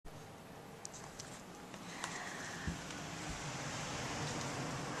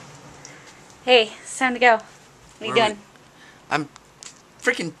Hey, it's time to go. What are you doing? I'm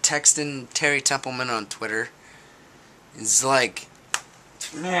freaking texting Terry Templeman on Twitter. It's like,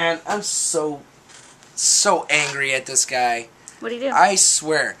 man, I'm so angry at this guy. What do you do? I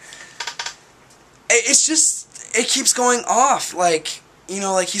swear. It's just, it keeps going off. Like,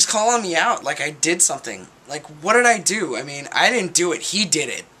 like he's calling me out. Like I did something. Like, what did I do? I mean, I didn't do it. He did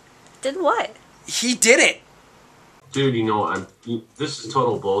it. Did what? He did it. Dude, this is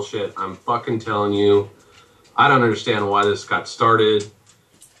total bullshit. I'm fucking telling you. I don't understand why this got started.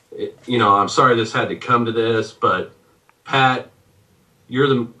 I'm sorry this had to come to this, but Pat, you're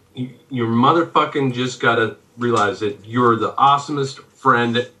motherfucking just gotta realize that you're the awesomest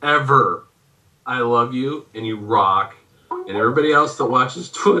friend ever. I love you and you rock. And everybody else that watches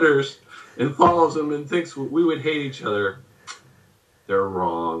Twitters and follows them and thinks we would hate each other, they're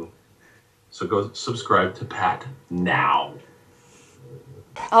wrong. So go subscribe to Pat now.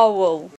 Oh, whoa.